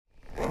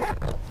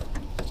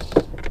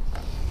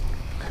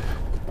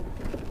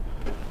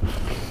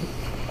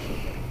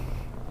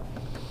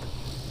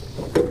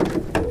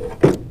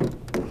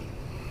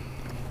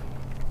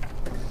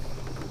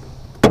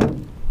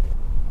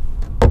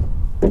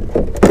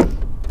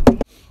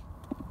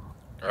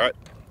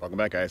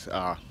Welcome back, guys.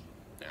 There.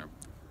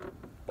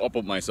 I'll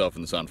put myself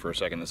in the sun for a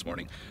second this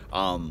morning.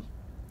 I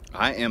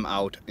am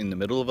out in the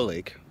middle of a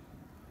lake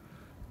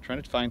trying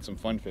to find some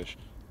fun fish.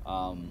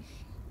 The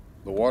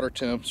water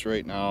temps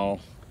right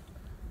now,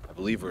 I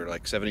believe we're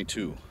like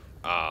 72.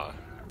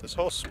 This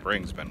whole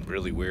spring's been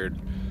really weird.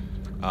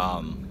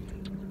 Well,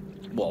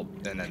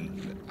 and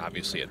then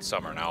obviously it's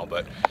summer now,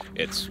 but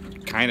it's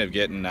kind of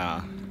getting,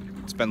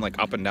 it's been like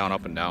up and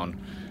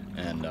down,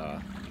 and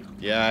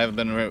yeah, I haven't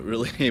been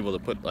really able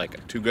to put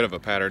like too good of a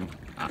pattern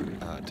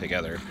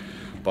together.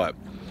 But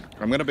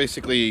I'm gonna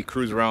basically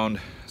cruise around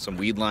some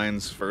weed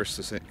lines first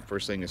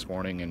thing this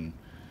morning and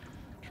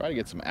try to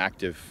get some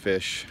active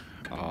fish.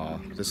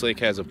 This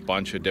lake has a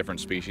bunch of different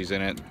species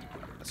in it,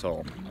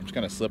 so I'm just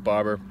gonna slip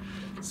bobber,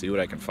 see what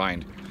I can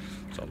find.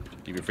 So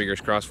keep your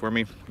fingers crossed for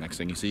me. Next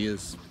thing you see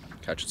is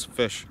catching some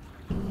fish.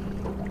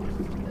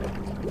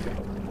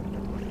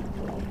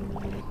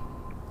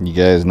 You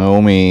guys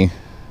know me.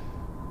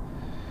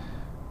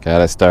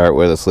 Gotta start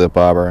with a slip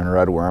bobber and a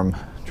red worm.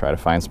 Try to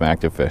find some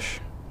active fish.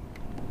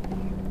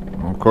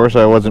 Of course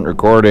I wasn't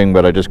recording,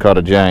 but I just caught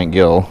a giant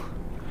gill.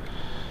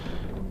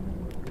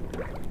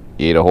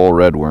 Ate a whole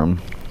red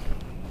worm.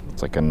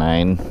 It's like a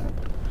 9.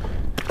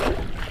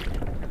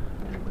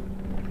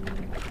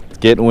 It's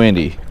getting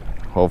windy.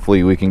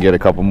 Hopefully we can get a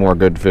couple more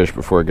good fish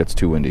before it gets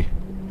too windy.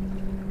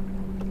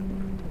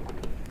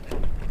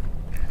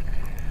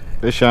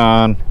 Fish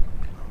on.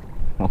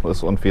 Well,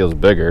 this one feels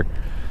bigger.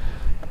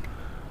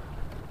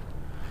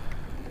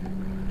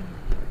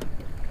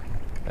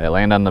 Did I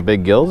land on the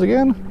big gills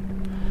again?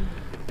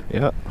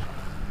 Yep.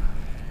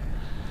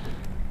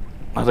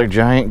 Another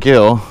giant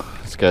gill.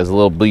 This guy's a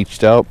little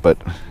bleached out, but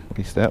at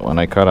least that one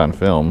I caught on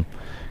film.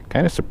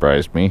 Kind of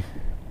surprised me.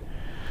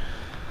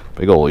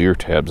 Big old ear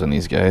tabs on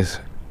these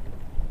guys.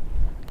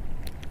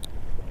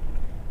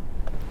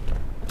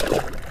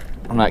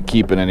 I'm not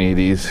keeping any of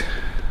these.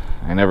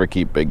 I never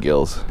keep big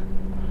gills.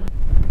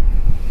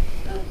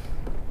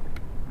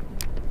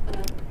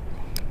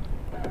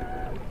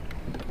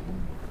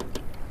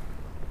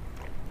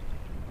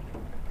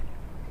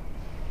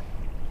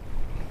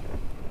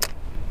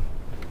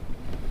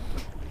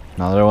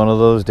 Another one of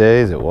those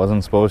days, it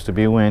wasn't supposed to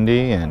be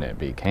windy and it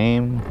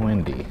became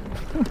windy.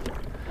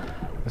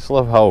 I just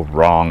love how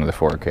wrong the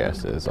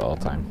forecast is all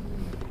the time.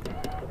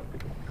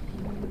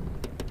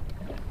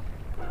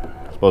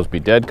 It's supposed to be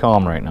dead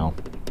calm right now.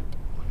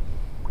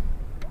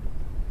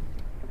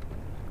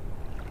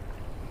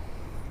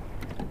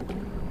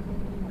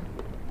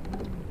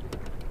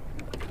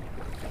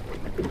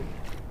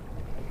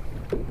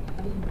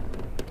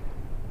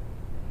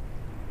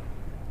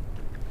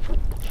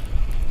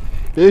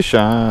 Fish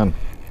on.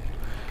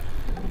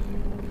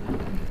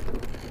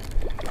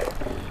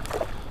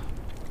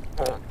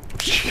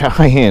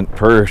 Giant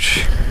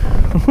perch.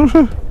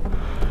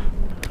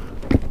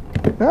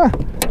 Ah,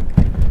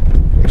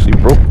 actually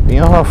broke me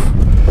off.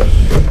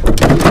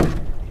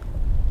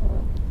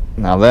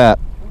 Now that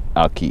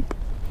I'll keep.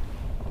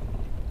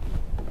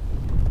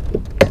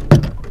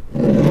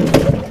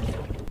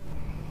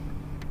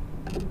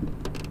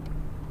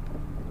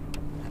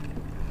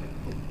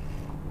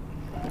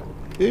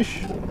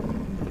 Fish.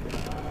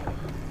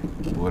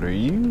 What are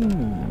you?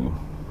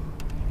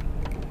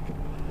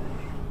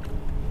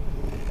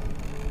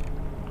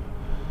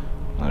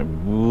 Not a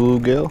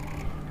bluegill.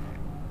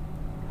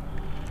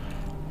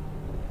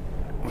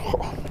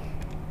 Oh,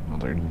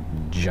 another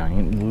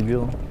giant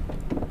bluegill.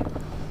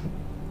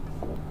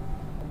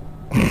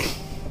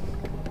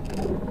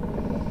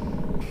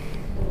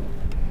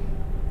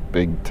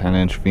 Big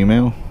 10-inch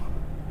female.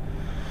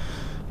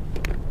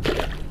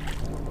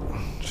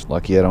 Just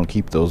lucky I don't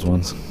keep those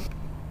ones.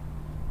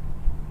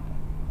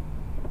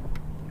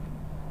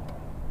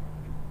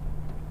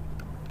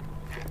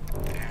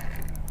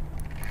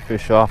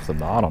 Fish off the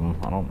bottom.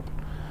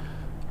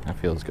 That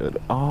feels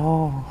good.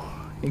 Oh,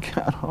 he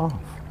got off.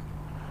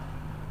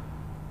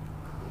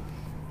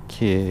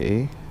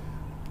 Okay.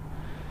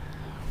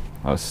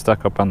 I was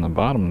stuck up on the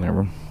bottom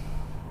there,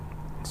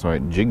 so I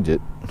jigged it.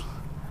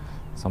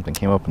 Something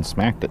came up and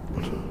smacked it.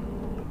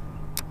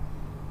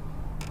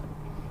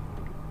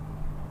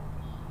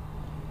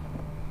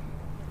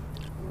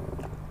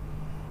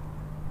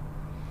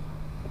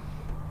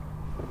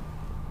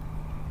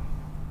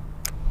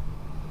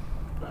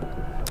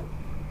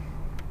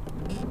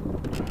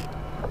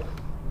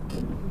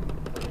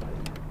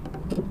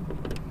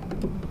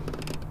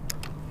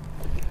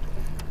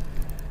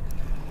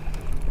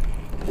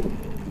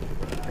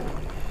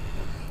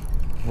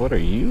 What are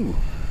you?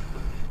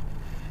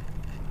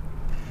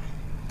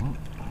 Oh.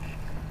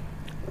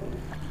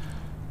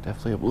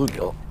 Definitely a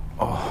bluegill.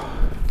 Oh.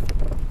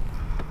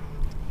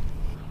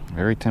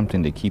 Very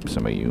tempting to keep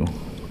some of you.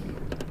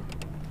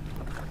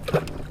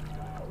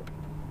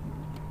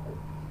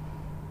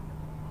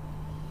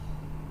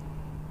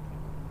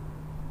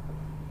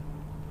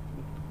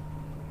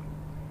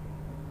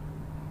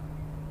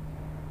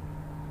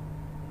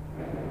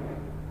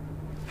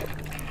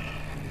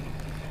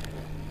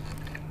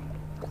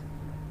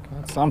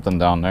 Got something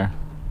down there.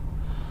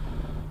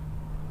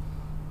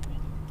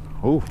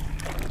 Ooh,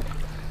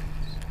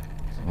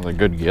 that was a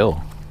good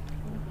gill.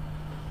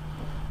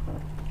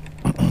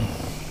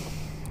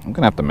 I'm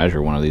gonna have to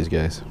measure one of these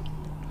guys,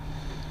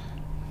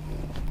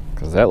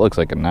 because that looks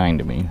like a 9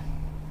 to me.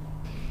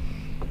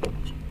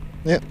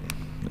 Yep,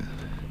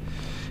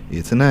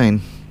 it's a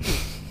 9.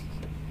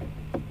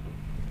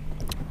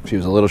 If she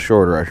was a little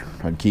shorter,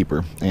 I'd keep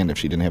her, and if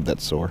she didn't have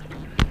that sore.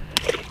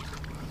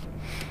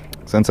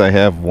 Since I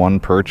have one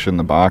perch in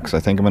the box,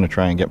 I think I'm going to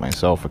try and get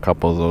myself a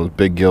couple of those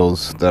big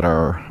gills that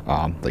are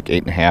like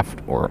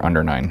 8.5 or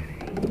under 9.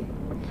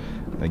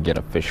 To get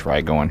a fish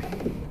fry going.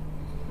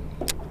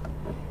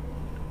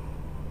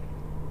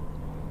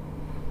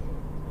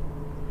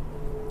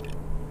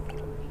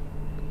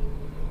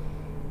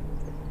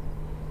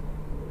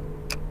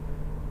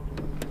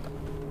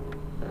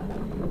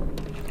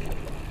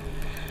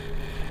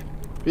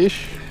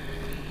 Fish.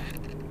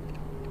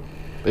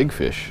 Big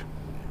fish.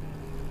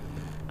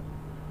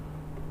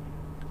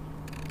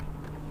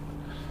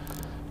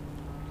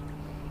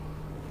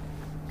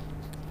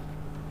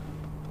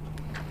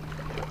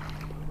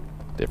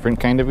 Different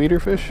kind of eater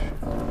fish.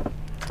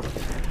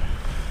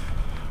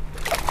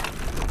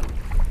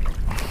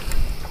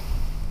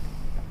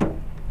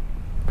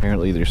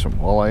 Apparently there's some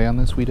walleye on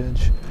this weed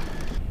edge.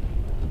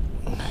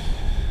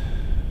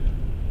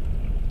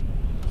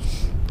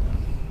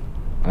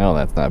 Well,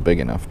 that's not big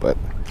enough, but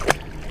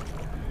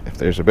if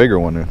there's a bigger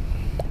one, it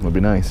would be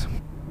nice.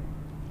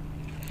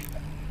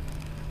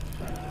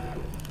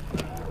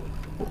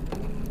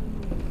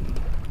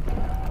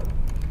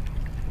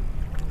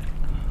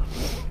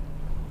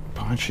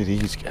 Bunch of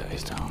these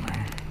guys down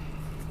there.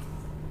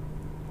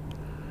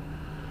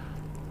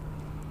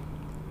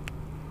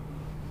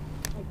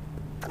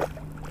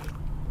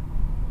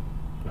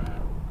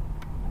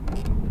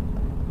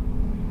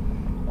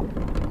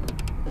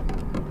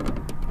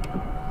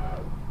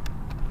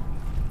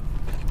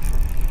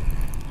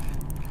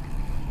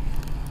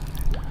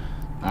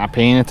 Not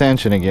paying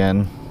attention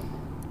again.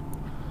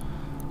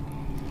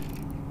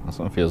 This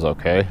one feels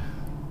okay.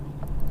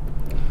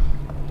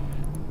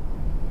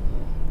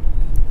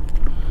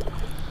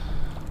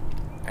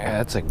 Yeah,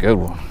 that's a good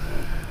one.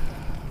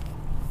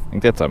 I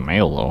think that's a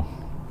male though.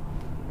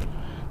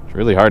 It's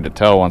really hard to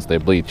tell once they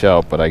bleach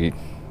out, but I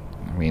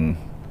mean,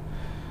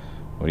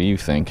 what do you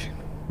think?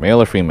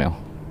 Male or female?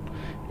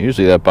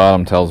 Usually that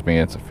bottom tells me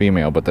it's a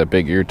female, but that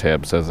big ear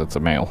tab says it's a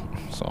male.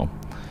 So,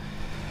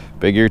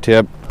 big ear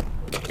tab,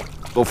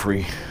 go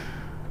free.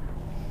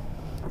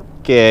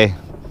 Okay,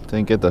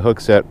 didn't get the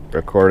hook set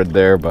recorded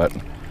there, but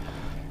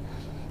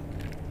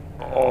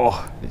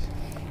oh,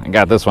 I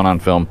got this one on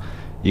film.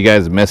 You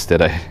guys missed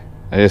it. I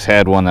just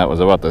had one that was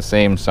about the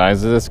same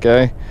size as this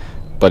guy,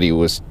 but he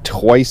was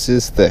twice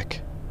as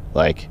thick.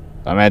 Like,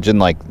 imagine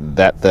like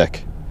that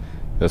thick.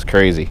 It was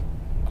crazy.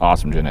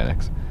 Awesome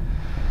genetics.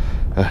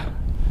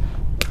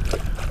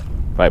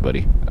 Bye,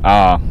 buddy.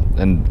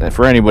 And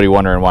for anybody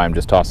wondering why I'm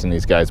just tossing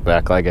these guys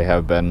back like I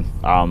have been,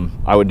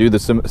 I would do the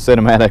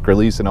cinematic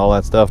release and all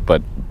that stuff,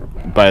 but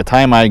by the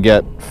time I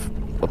get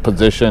a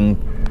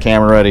position,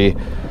 camera ready,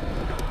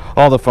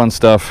 all the fun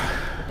stuff,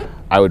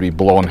 I would be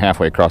blowing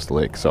halfway across the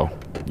lake. So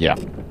yeah,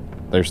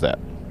 there's that.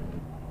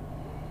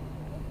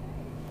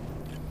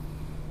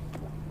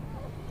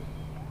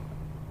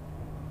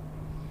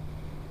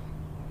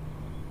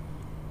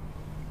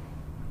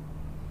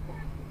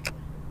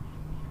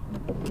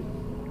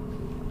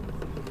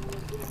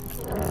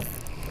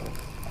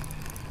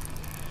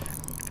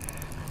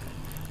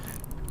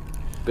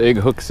 Big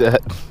hook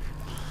set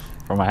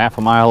from a half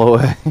a mile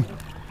away.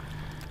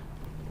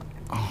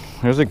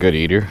 There's a good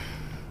eater.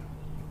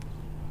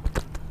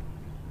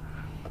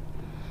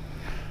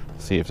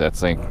 See if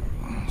that's like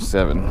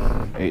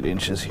 7, 8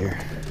 inches here.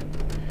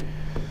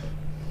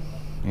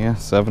 Yeah,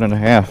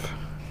 7.5.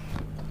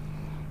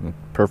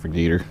 Perfect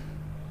eater.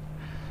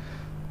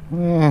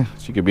 Yeah,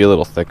 she could be a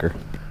little thicker.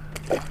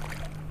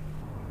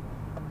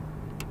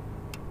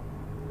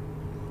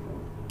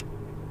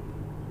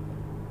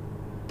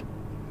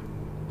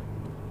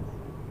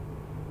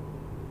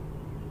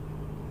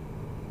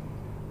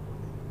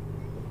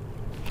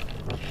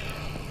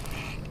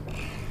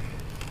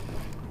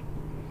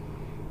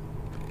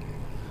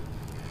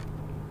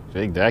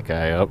 Jig that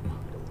guy up.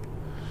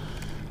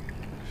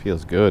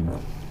 Feels good.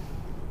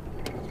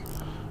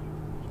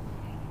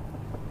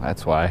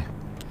 That's why.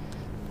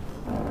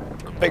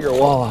 A bigger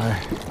walleye.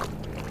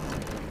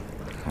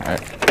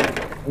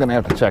 Alright, I'm gonna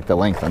have to check the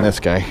length on this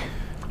guy.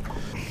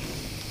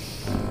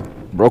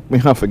 Broke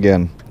me off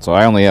again. So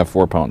I only have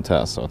 4-pound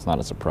test, so it's not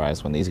a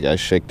surprise when these guys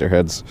shake their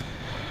heads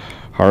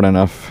hard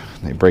enough,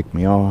 they break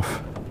me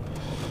off.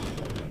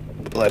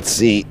 Let's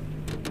see.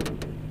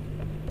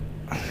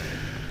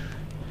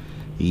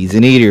 He's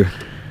an eater.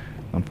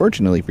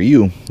 Unfortunately for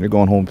you, you're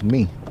going home with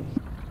me.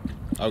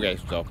 Okay,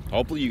 so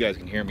hopefully you guys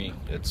can hear me.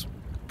 It's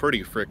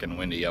pretty freaking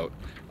windy out.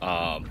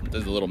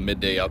 This is a little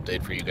midday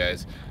update for you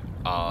guys.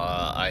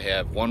 I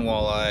have 1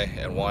 walleye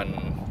and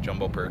 1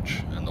 jumbo perch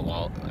in the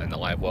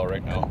live well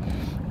right now.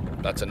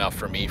 That's enough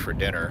for me for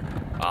dinner.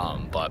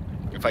 But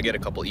if I get a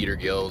couple eater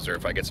gills, or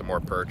if I get some more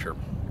perch or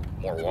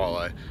more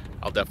walleye,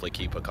 I'll definitely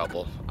keep a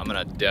couple. I'm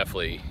gonna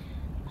definitely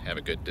have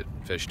a good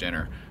fish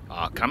dinner.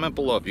 Comment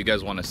below if you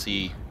guys want to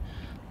see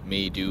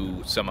me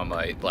do some of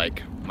my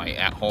my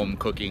at-home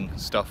cooking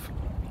stuff,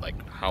 like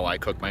how I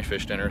cook my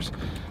fish dinners.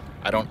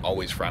 I don't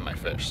always fry my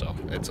fish, so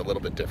it's a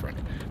little bit different,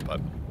 but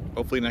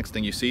hopefully next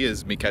thing you see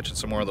is me catching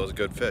some more of those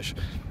good fish.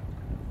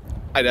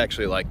 I'd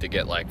actually like to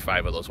get like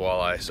 5 of those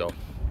walleye, so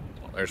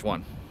well, there's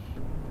one.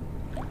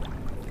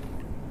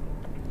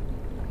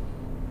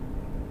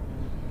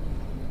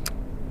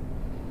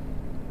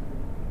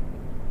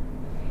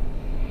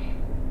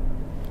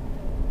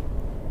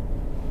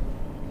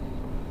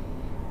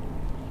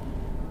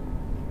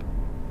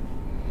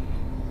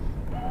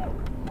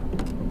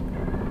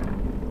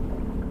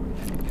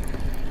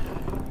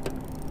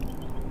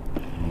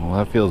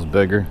 Well, that feels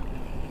bigger.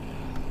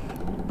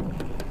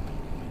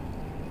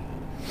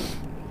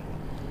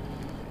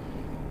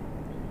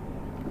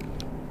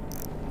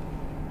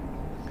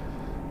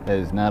 That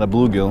is not a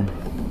bluegill.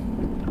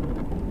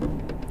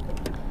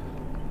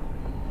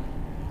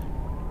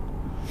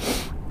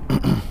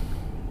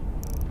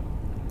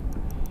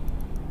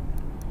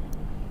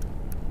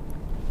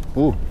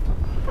 Ooh,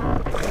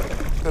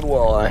 good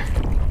walleye.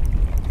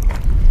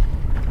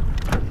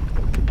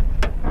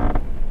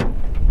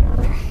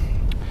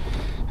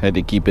 Had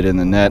to keep it in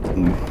the net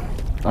and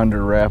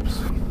under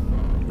wraps.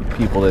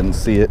 People didn't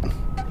see it.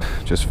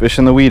 Just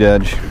fishing the weed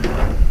edge.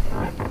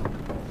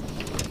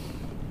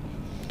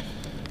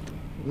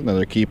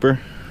 Another keeper.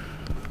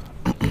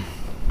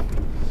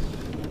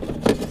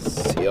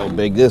 See how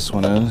big this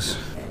one is.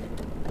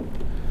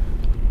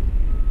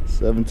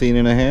 17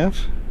 and a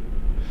half.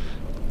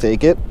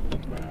 Take it.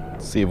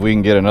 See if we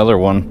can get another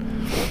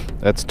one.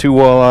 That's 2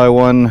 walleye,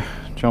 1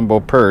 jumbo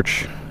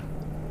perch.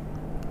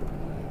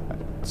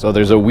 So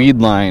there's a weed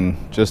line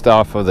just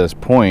off of this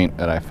point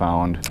that I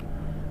found.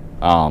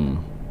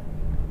 And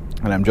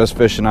I'm just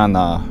fishing on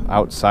the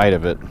outside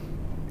of it.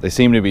 They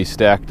seem to be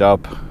stacked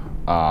up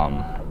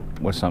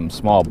with some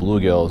small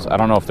bluegills. I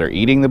don't know if they're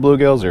eating the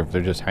bluegills or if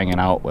they're just hanging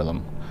out with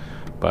them,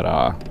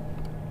 but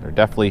they're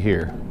definitely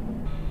here.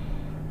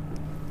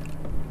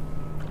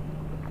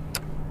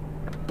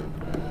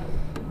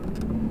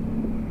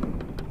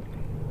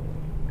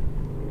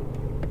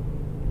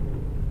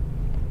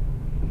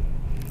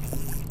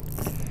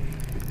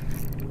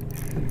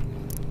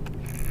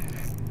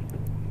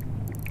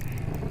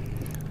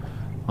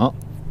 Oh,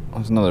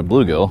 there's another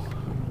bluegill.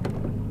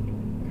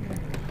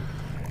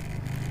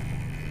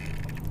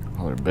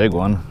 Another big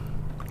one.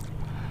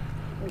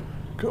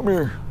 Come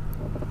here.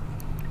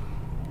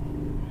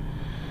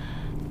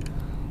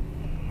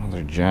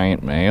 Another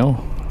giant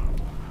male.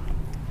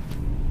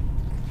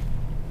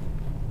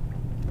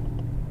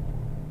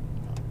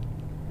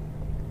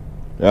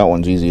 That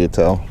one's easy to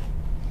tell.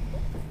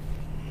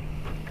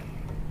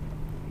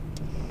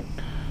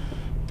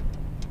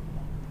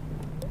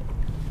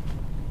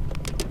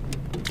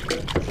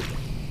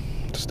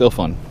 Still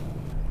fun.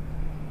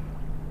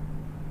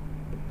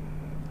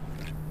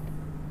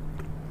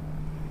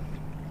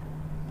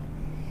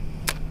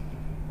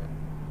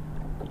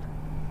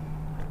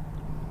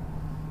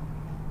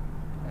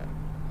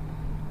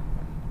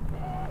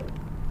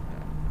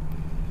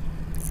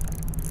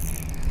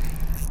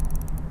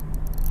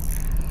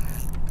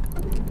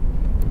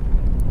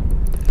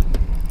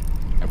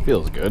 That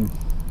feels good.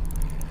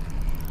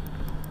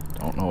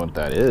 Don't know what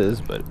that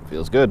is, but it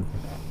feels good.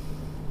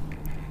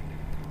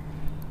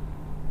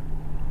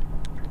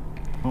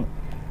 Oh,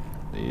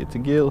 it's a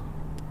gill.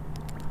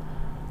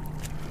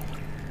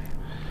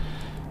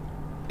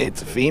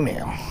 It's a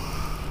female.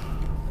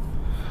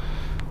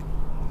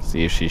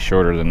 See if she's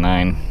shorter than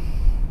 9.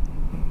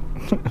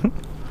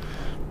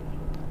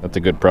 That's a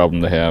good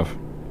problem to have.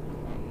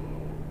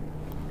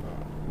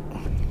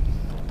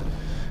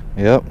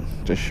 Yep,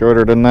 just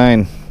shorter than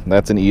 9.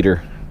 That's an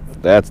eater.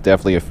 That's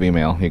definitely a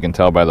female. You can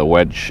tell by the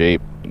wedge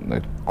shape,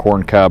 the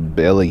corncob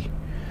belly.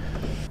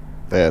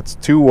 That's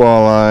 2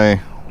 walleye,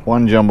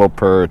 1 jumbo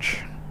perch,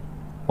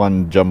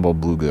 1 jumbo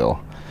bluegill.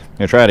 I'm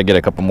gonna try to get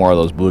a couple more of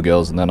those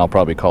bluegills and then I'll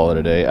probably call it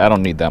a day. I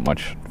don't need that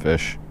much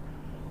fish.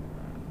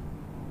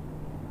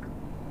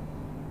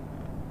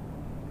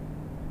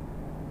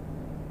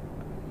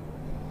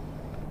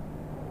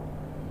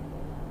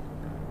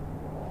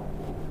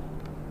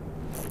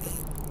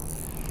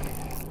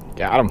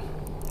 Got him.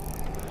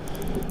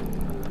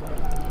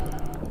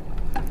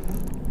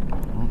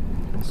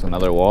 That's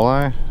another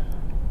walleye.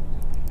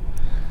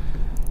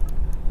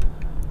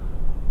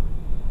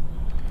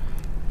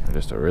 Or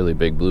just a really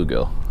big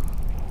bluegill.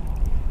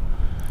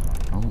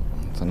 Oh,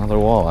 it's another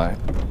walleye.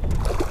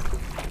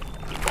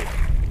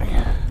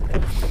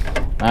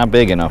 Not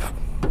big enough,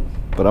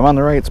 but I'm on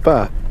the right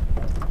spot.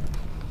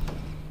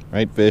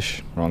 Right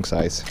fish, wrong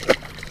size.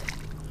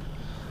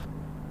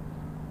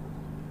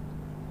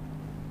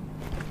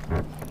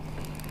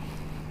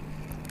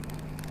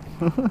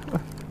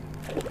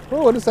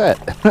 Oh, what is that?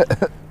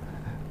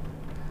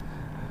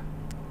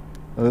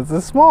 It's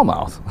a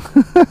smallmouth.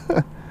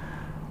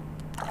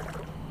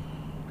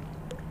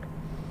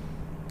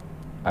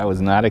 I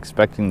was not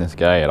expecting this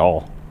guy at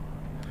all.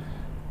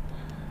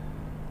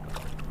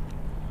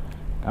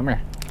 Come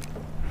here.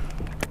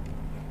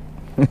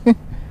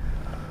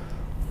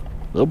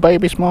 Little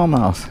baby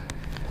smallmouth.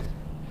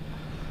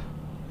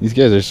 These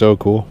guys are so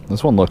cool.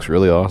 This one looks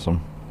really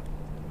awesome.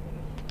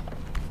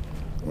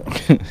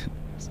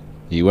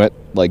 He went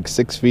like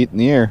 6 feet in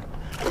the air.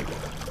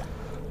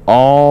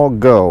 All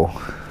go.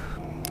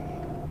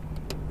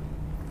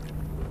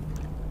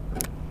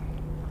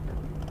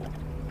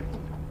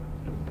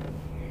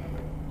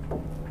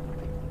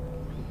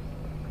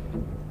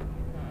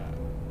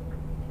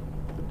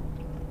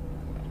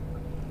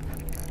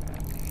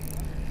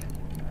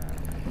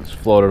 Just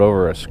floated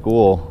over a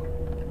school.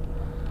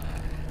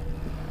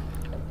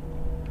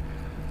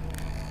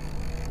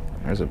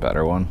 There's a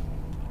better one.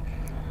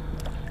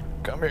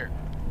 Come here.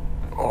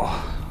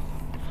 Oh.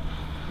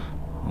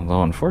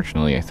 Although,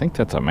 unfortunately, I think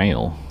that's a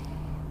male.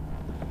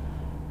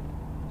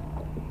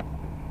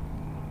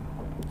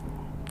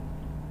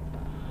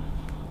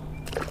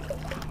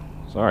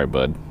 Sorry,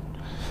 bud.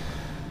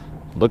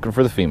 Looking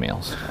for the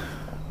females.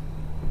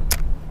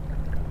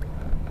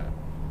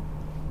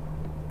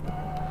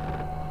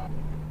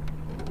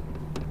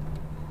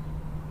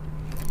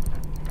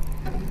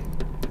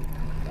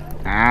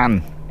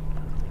 On.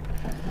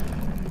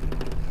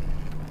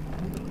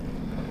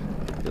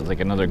 Feels like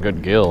another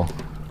good gill.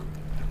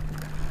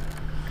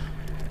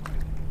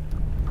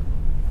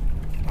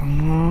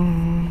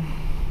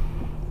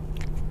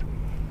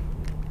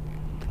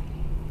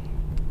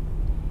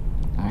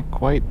 Not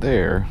quite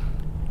there.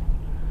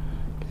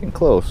 Getting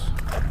close.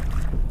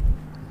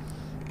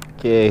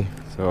 Okay,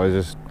 so I was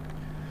just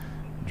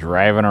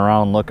driving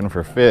around looking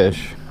for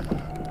fish.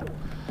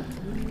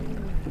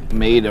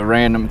 Made a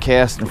random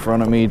cast in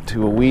front of me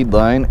to a weed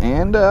line,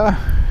 and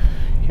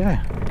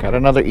yeah, got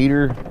another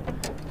eater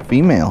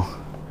female.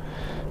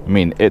 I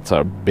mean, it's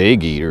a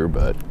big eater,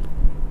 but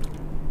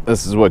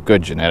this is what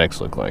good genetics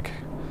look like.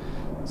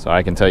 So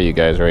I can tell you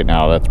guys right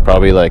now, that's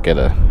probably like at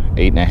a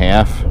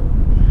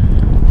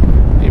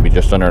 8.5, maybe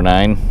just under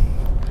 9.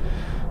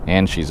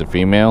 And she's a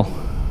female.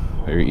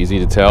 Very easy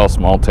to tell.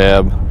 Small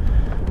tab,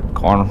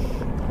 corn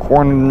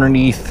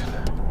underneath.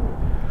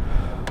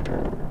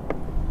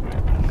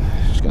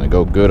 She's gonna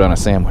go good on a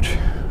sandwich.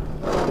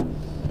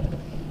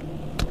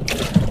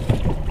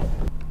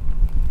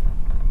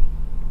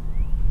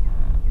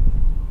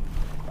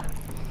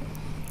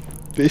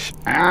 Fish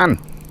on.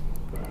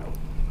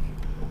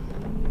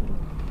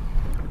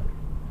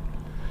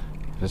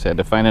 Just had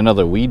to find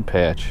another weed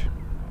patch.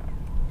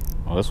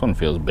 Oh, this one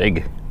feels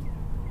big.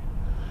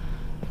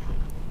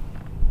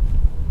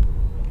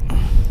 I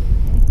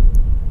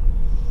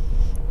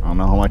don't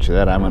know how much of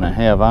that I'm gonna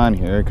have on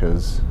here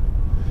because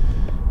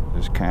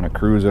just kind of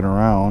cruising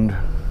around.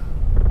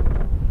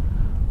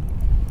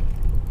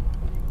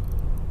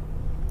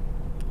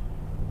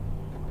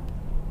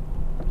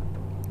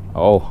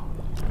 Oh,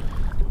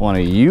 one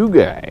of you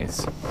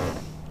guys.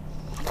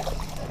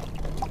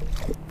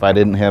 If I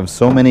didn't have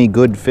so many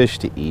good fish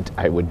to eat,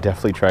 I would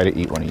definitely try to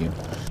eat one of you.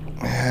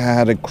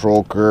 Ah, the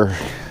croaker.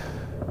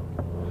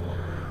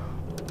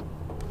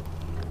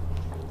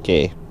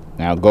 Okay,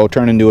 now go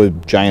turn into a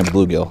giant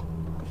bluegill.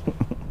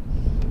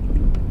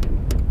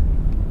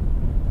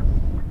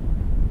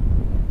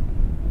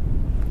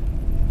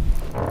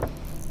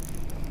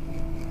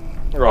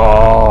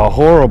 Oh,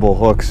 horrible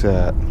hook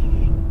set.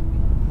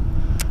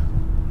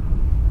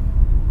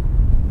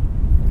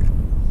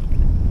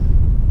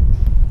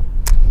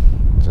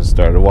 Just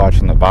started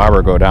watching the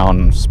bobber go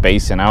down,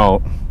 spacing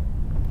out.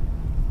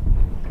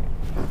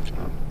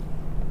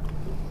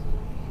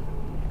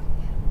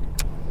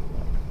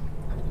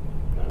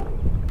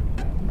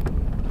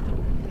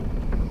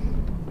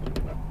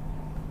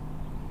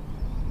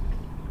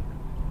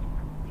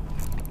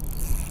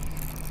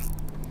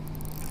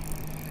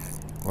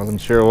 Wasn't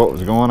sure what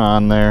was going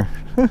on there.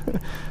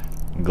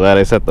 I'm glad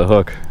I set the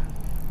hook.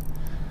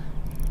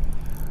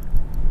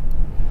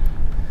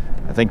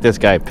 I think this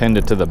guy pinned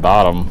it to the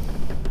bottom.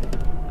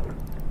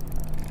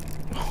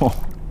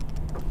 Oh,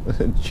 that's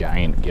a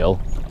giant gill.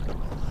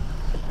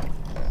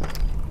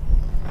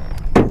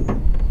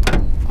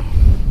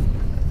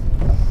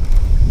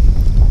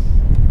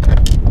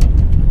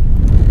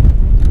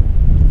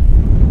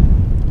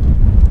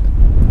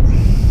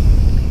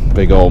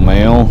 Big old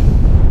male.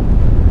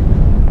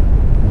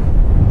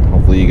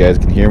 Hopefully you guys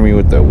can hear me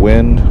with the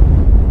wind.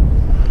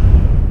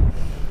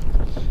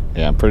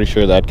 Yeah, I'm pretty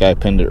sure that guy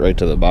pinned it right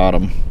to the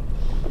bottom.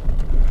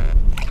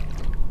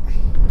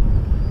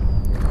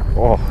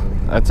 Oh,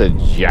 that's a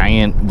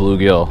giant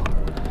bluegill.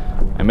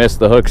 I missed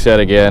the hook set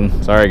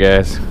again. Sorry,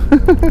 guys.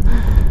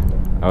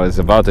 I was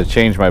about to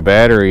change my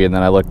battery and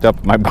then I looked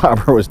up, my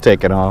bobber was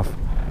taking off.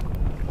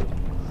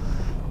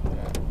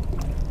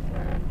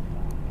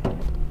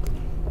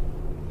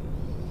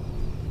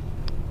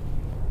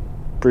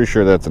 Pretty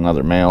sure that's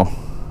another male.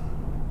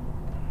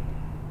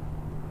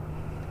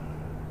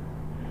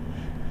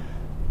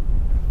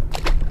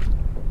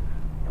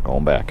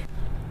 Going back.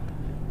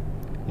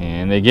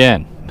 And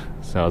again.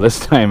 So this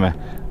time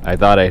I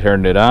thought I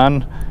turned it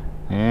on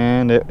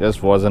and it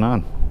just wasn't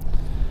on.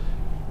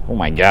 Oh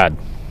my God.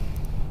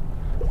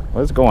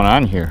 What's going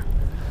on here?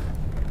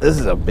 This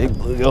is a big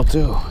bluegill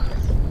too.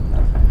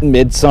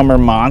 Midsummer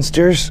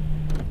monsters.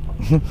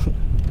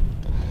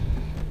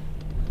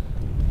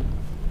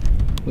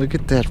 Look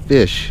at that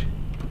fish.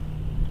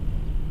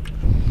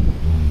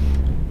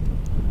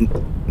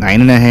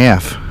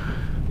 9.5.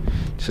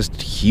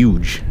 Just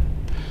huge.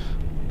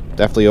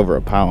 Definitely over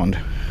a pound.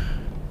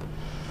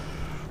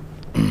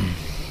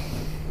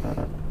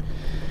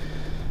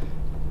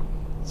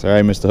 Sorry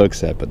I missed the hook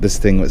set, but this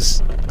thing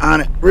was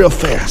on it real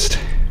fast.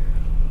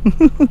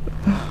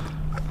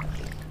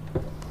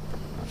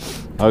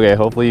 Okay,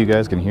 hopefully you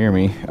guys can hear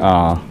me.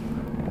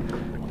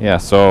 Yeah,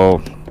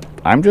 so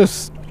I'm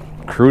just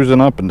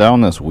cruising up and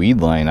down this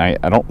weed line.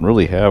 I don't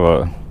really have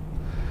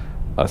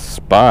a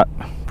spot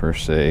per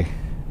se.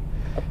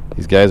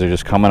 These guys are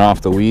just coming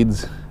off the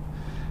weeds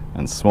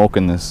and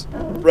smoking this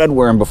red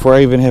worm before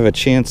I even have a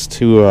chance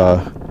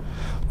to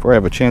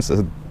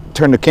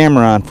turn the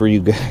camera on for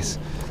you guys.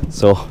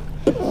 So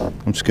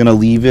I'm just gonna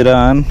leave it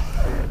on,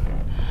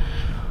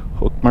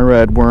 hook my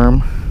red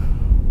worm.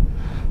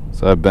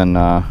 So I've been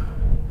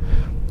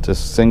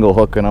just single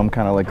hooking them,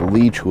 kind of like a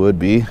leech would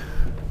be,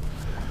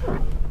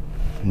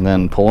 and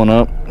then pulling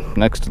up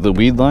next to the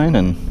weed line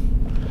and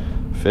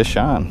fish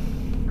on.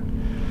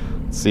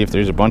 Let's see if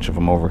there's a bunch of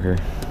them over here.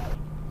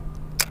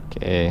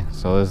 Okay,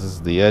 so this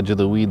is the edge of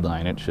the weed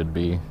line. It should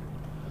be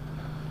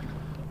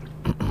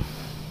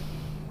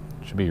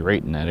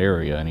right in that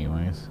area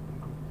anyways.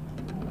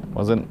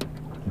 Wasn't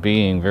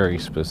being very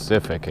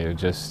specific. It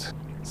just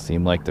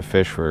seemed like the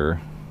fish were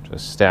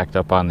just stacked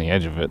up on the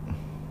edge of it.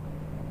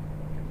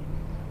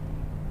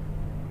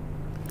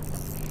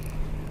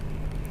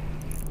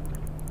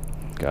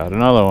 Got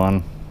another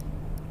one.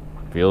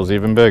 Feels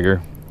even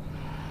bigger.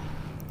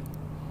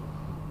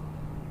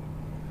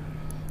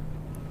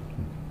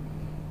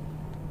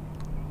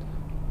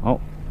 Oh,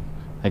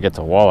 I think it's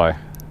a walleye.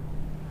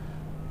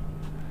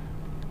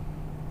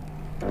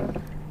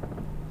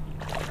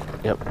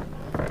 Yep.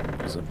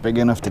 Is it big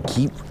enough to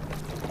keep?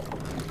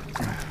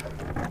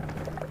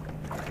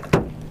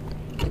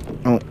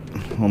 Oh,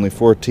 only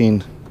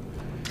 14.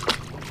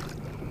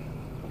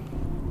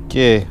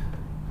 Okay.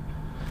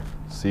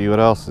 See what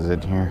else is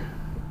in here.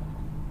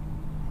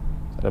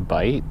 Is that a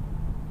bite?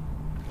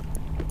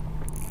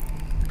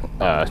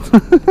 I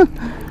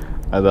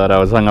thought I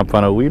was hung up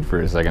on a weed for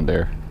a second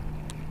there.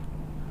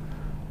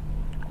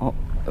 Oh,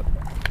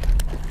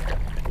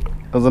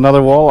 there's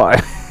another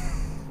walleye.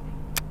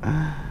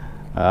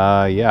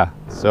 Yeah,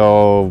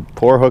 so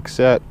poor hook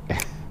set,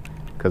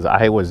 because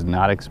I was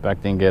not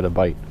expecting to get a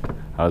bite.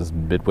 I was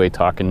midway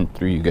talking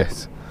through you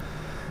guys.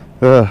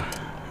 All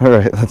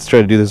right, let's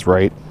try to do this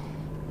right.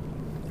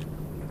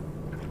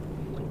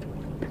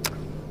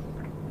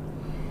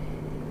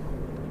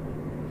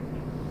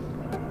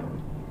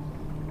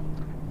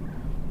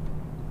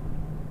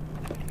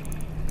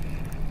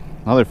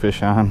 Another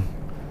fish on.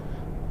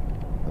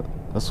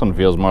 This one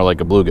feels more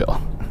like a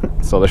bluegill.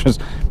 So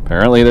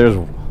apparently there's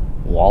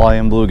walleye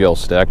and bluegill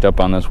stacked up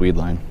on this weed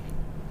line.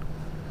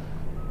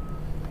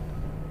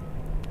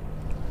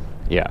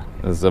 Yeah,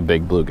 this is a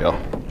big bluegill.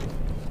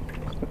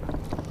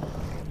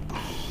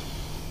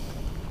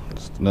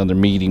 Just another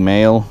meaty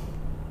male.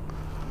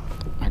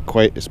 Not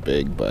quite as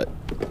big, but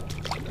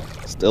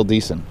still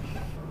decent.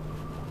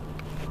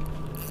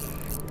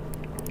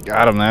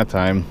 Got him that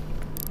time.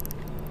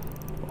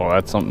 Oh,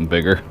 that's something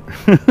bigger.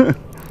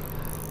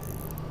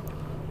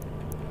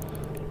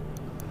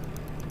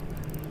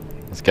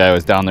 This guy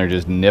was down there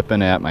just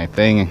nipping at my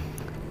thing.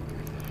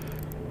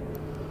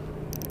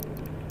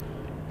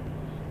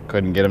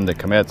 Couldn't get him to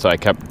commit, so I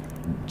kept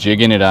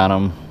jigging it on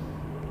him.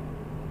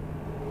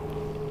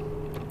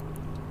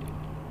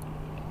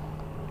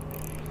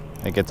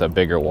 I think it's a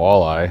bigger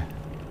walleye.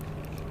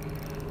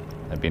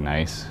 That'd be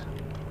nice.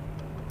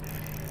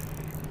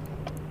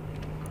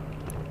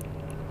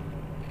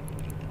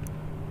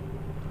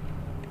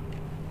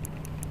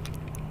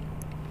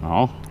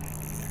 No.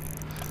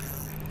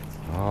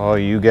 Oh,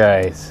 you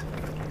guys.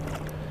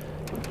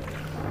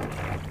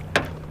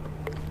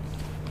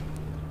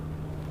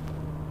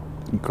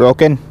 You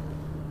croaking?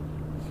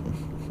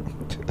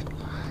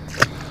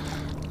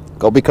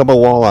 Go become a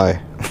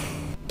walleye.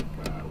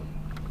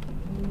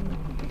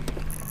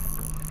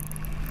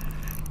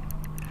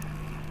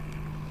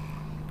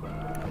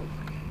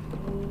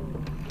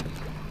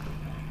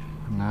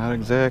 Not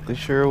exactly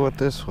sure what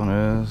this one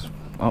is.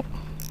 Oh,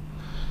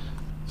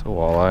 it's a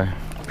walleye.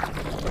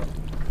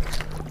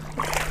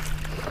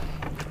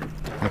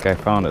 I think I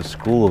found a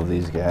school of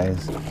these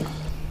guys.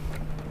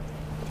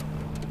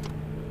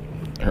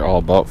 They're all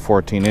about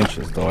 14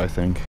 inches though, I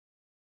think.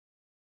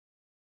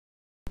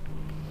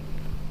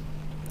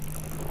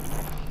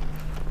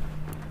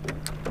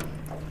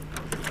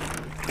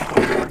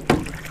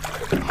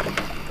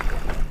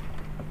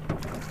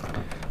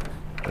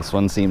 This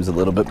one seems a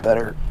little bit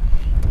better.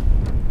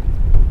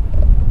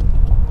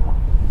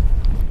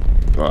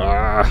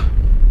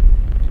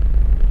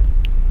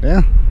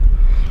 Yeah,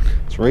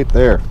 it's right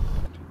there.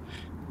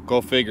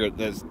 Go figure.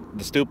 The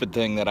stupid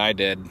thing that I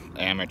did,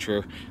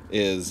 amateur,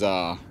 is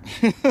I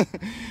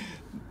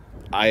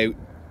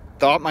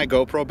thought my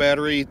GoPro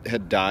battery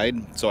had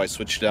died, so I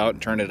switched it out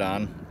and turned it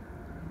on,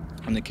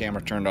 and the camera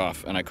turned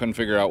off, and I couldn't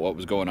figure out what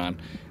was going on.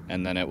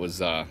 And then it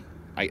was, I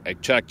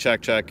checked,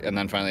 and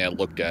then finally I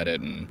looked at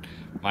it, and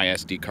my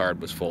SD card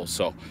was full.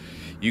 So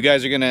you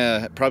guys are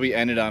gonna probably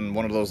end it on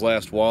one of those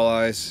last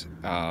walleyes,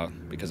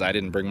 because I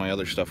didn't bring my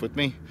other stuff with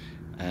me.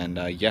 And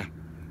yeah,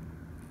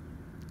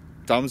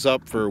 thumbs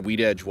up for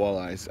weed edge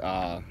walleyes.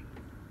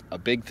 A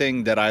big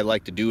thing that I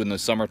like to do in the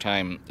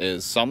summertime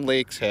is some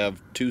lakes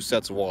have two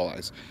sets of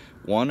walleyes.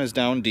 One is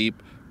down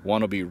deep,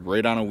 one will be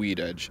right on a weed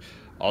edge.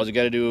 All you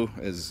got to do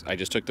is, I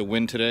just took the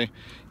wind today,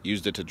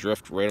 used it to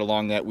drift right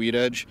along that weed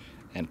edge,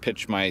 and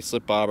pitch my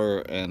slip bobber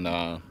and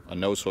a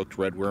nose hooked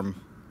red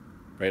worm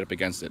right up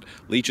against it.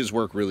 Leeches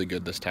work really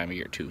good this time of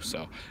year too,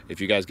 so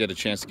if you guys get a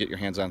chance to get your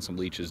hands on some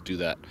leeches, do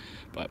that.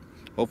 But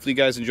hopefully you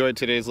guys enjoyed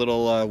today's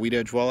little weed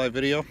edge walleye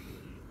video.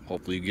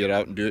 Hopefully you get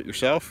out and do it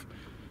yourself.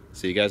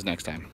 See you guys next time.